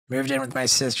Moved in with my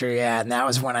sister, yeah, and that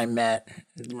was when I met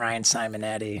Ryan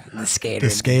Simonetti, the skater. The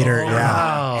skater, yeah.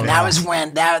 Wow. And that was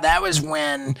when that was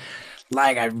when,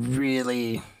 like, I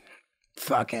really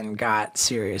fucking got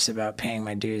serious about paying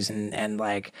my dues, and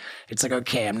like, it's like,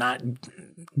 okay, I'm not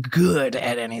good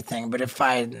at anything, but if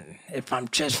I'm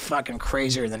just fucking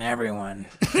crazier than everyone.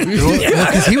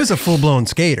 Because he was a full-blown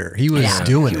skater. He was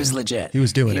doing it. He was legit. He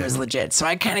was doing it. He was legit. So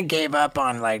I kind of gave up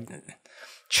on, like,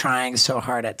 trying so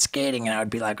hard at skating, and I would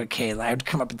be like, okay, I would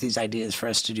come up with these ideas for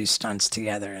us to do stunts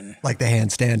together, and like the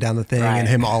handstand down the thing, Right. and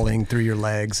him alling through your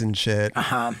legs and shit.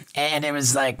 and it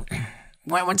was like,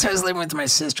 once I was living with my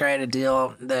sister, I had a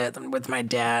deal with my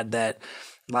dad that,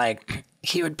 like,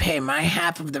 he would pay my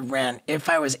half of the rent if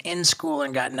I was in school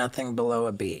and got nothing below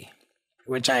a B,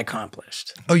 which I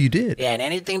accomplished. Oh, you did? Yeah, and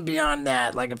anything beyond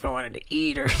that, like if I wanted to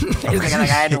eat or anything, like I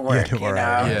had to work, you know?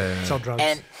 Yeah. Sell drugs.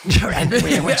 And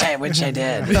which I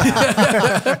did.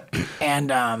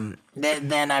 And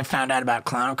then I found out about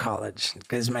clown college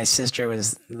because my sister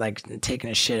was like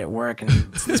taking a shit at work, and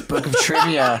this book of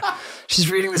trivia. She's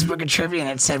reading this book of trivia, and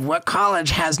it said, "What college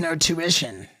has no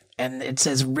tuition?" And it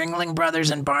says Ringling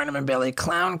Brothers and Barnum and Bailey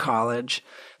Clown College.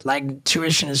 Like,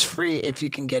 tuition is free if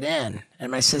you can get in.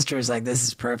 And my sister was like, this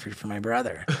is perfect for my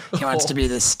brother. He wants to be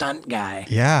the stunt guy.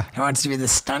 Yeah. He wants to be the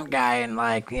stunt guy, and,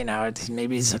 like, you know,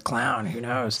 maybe he's a clown. Who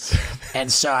knows?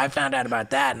 And so I found out about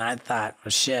that, and I thought,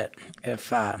 well, shit,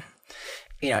 if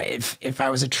I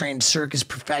was a trained circus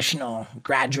professional,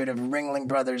 graduate of Ringling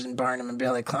Brothers and Barnum and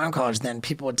Bailey Clown College, then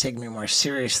people would take me more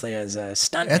seriously as a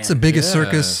stuntman. That's the biggest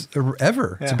circus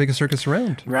ever. It's the biggest circus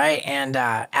around. Right, and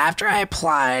after I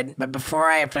applied, but before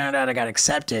I found out I got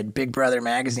accepted, Big Brother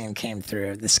magazine came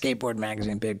through, the skateboard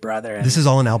magazine Big Brother. And, This is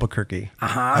all in Albuquerque.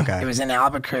 Okay. It was in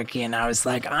Albuquerque, and I was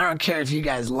like, I don't care if you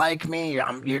guys like me, you're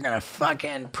going to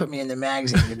fucking put me in the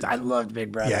magazine. I loved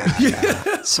Big Brother.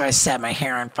 Yeah. So I set my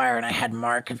hair on fire, and I had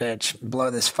Markovich blow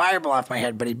this fireball off my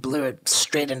head, but he blew it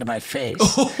straight into my face.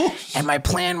 And my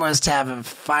plan was to have a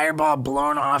fireball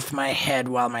blown off my head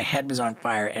while my head was on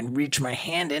fire and reach my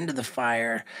hand into the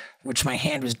fire, which my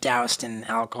hand was doused in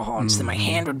alcohol. And so then my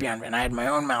hand would be on, and I had my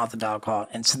own mouth of alcohol.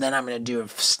 And so then I'm going to do a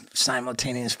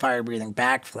simultaneous fire-breathing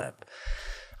backflip.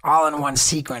 All in one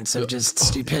sequence of just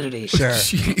stupidity. Sure.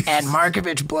 And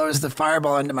Markovich blows the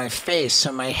fireball into my face,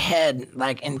 so my head,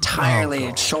 like,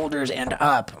 entirely, shoulders and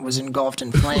up, was engulfed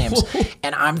in flames.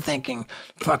 And I'm thinking,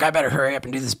 fuck, I better hurry up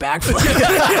and do this backflip.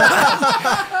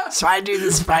 So I do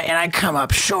this fight, and I come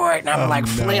up short, and I'm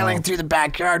flailing through the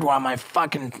backyard while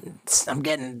I'm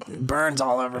getting burns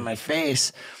all over my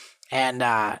face. And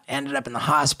ended up in the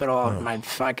hospital. My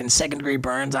fucking second-degree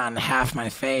burns on half my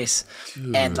face,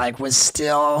 and like was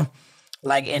still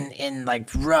like in like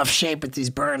rough shape with these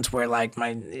burns, where like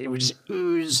it would just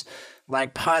ooze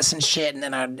like pus and shit. And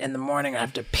then in the morning I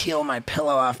have to peel my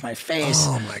pillow off my face.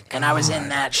 Oh my God. And I was in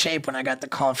that shape when I got the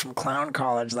call from Clown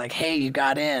College, like, hey, you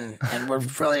got in, and we're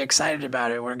really excited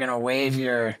about it. We're gonna waive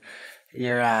your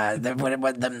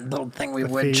the little thing we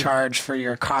would charge for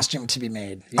your costume to be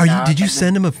made. Did you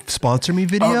send him a sponsor me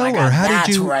video? Oh my God, or how that's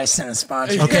did you? where I sent a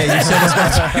sponsor. Okay, you sent a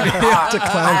sponsor me video to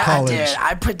Clown College. I did.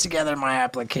 I put together my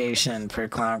application for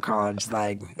Clown College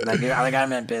like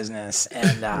I'm in business,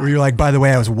 and Where you're like, by the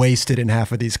way, I was wasted in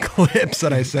half of these clips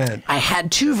that I sent. I had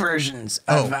two versions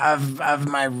of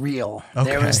my reel. Okay.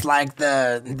 There was like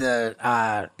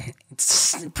the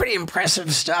pretty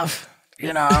impressive stuff.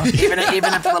 You know, even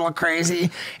if a little crazy.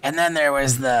 And then there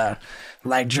was the,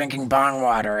 like, drinking bong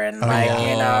water and, like,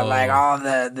 you know, like all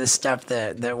the stuff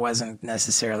that wasn't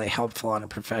necessarily helpful on a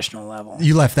professional level.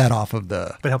 You left that off of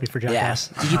the... But help you for Jackass.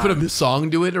 Did you put a song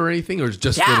to it or anything, or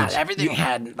just Everything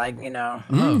had, like, you know,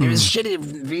 it was shitty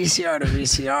VCR to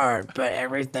VCR, but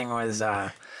everything was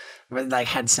like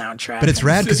had soundtrack. But it's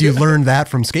rad because you learned that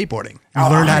from skateboarding. You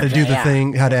learned how to do the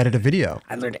thing, how to edit a video.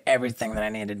 I learned everything that I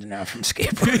needed to know from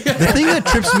skateboarding. The thing that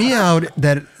trips me out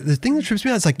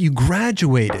is like you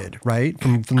graduated, right,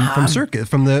 from circus,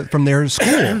 from their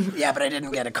school. Yeah, but I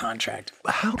didn't get a contract.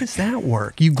 How does that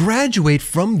work? You graduate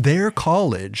from their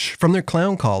college, from their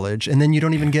clown college, and then you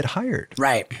don't even get hired.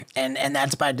 Right, and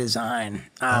that's by design.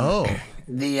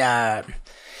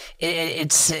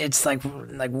 It's like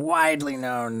widely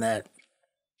known that,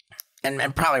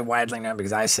 and probably widely known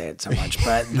because I say it so much,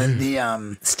 but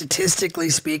the statistically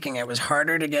speaking, it was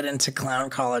harder to get into clown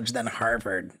college than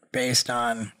Harvard based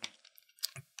on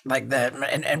like that.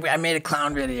 And I made a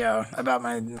clown video about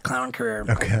my clown career.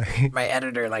 Okay. My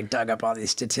editor like dug up all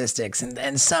these statistics,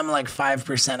 and some like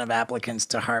 5% of applicants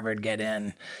to Harvard get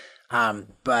in,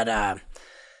 but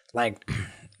like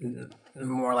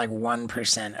more like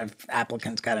 1% of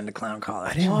applicants got into clown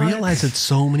college. I didn't realize that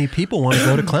so many people want to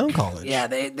go to clown college. Yeah,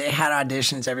 they had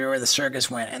auditions everywhere the circus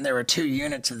went, and there were 2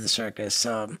 units of the circus,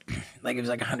 so like it was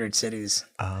like 100 cities.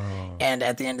 Oh. And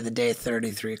at the end of the day,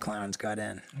 33 clowns got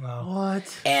in. Wow.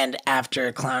 What? And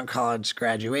after clown college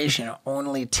graduation,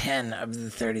 only 10 of the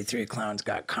 33 clowns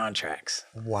got contracts.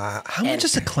 Wow. How much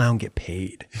does a clown get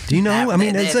paid? Do you know? I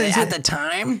mean, at the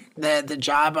time, the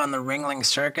job on the Ringling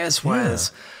Circus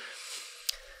was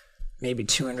maybe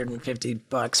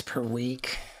 $250 per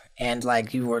week. And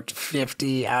like you worked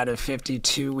 50 out of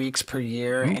 52 weeks per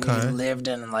year. And you lived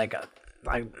in like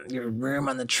your room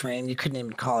on the train. You couldn't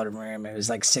even call it a room. It was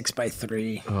like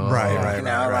 6x3. Right. You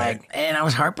know, and I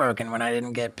was heartbroken when I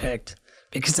didn't get picked.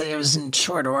 Because it was in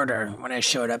short order when I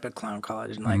showed up at clown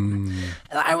college, and like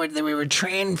we would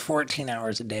train 14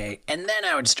 hours a day, and then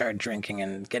I would start drinking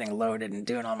and getting loaded and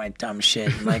doing all my dumb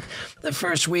shit. And like the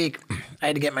first week, I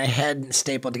had to get my head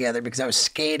stapled together because I was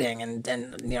skating and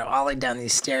ollie down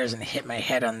these stairs and hit my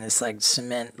head on this like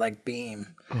cement like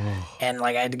beam, and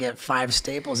like I had to get 5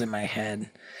 staples in my head.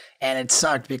 And it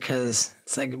sucked because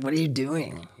it's like, what are you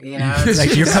doing? You know, it's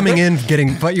like you're coming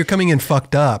in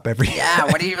fucked up every. Yeah,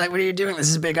 what are you doing? This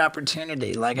is a big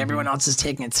opportunity. Like everyone else is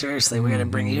taking it seriously. We got to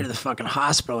bring you to the fucking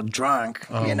hospital drunk.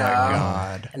 Oh you know? My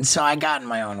God! And so I got in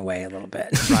my own way a little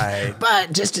bit, right?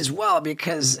 But just as well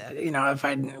because if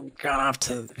I'd gone off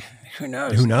to, who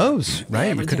knows? Who knows?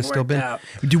 Right? You could have still been. Out.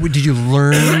 Did you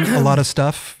learn a lot of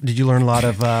stuff? Did you learn a lot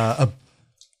of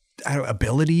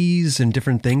abilities and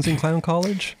different things in clown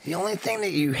college? The only thing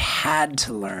that you had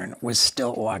to learn was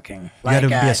stilt walking. You had to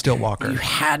be a stilt walker. You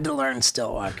had to learn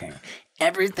stilt walking.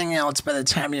 Everything else by the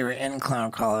time you were in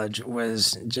clown college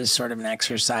was just sort of an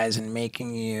exercise in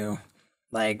making you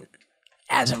like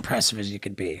as impressive as you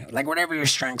could be. Like whatever your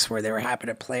strengths were, they were happy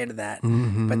to play to that.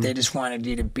 But they just wanted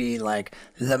you to be like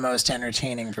the most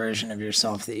entertaining version of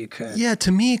yourself that you could. Yeah,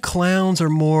 to me, clowns are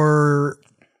more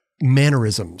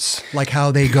mannerisms, like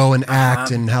how they go and act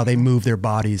and how they move their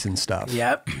bodies and stuff.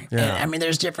 Yep. Yeah. And, I mean,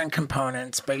 there's different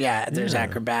components, but there's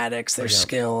acrobatics, there's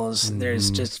skills,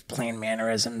 there's just plain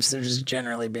mannerisms. There's just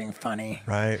generally being funny.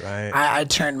 Right. I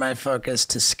turned my focus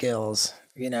to skills,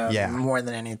 more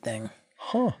than anything.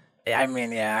 Huh. I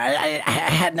mean, I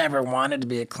had never wanted to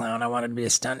be a clown. I wanted to be a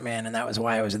stuntman, and that was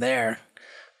why I was there.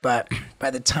 But by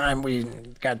the time we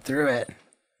got through it,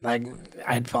 like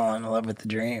I'd fallen in love with the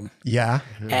dream. Yeah.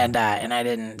 And I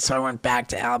didn't. So I went back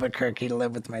to Albuquerque to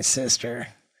live with my sister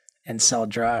and sell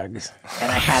drugs.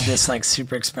 And I had this like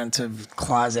super expensive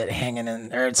closet hanging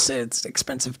in, or it's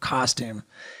expensive costume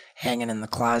hanging in the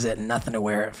closet and nothing to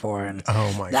wear it for. And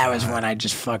that was when I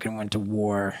just fucking went to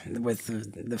war with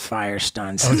the fire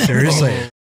stunts. Oh, seriously?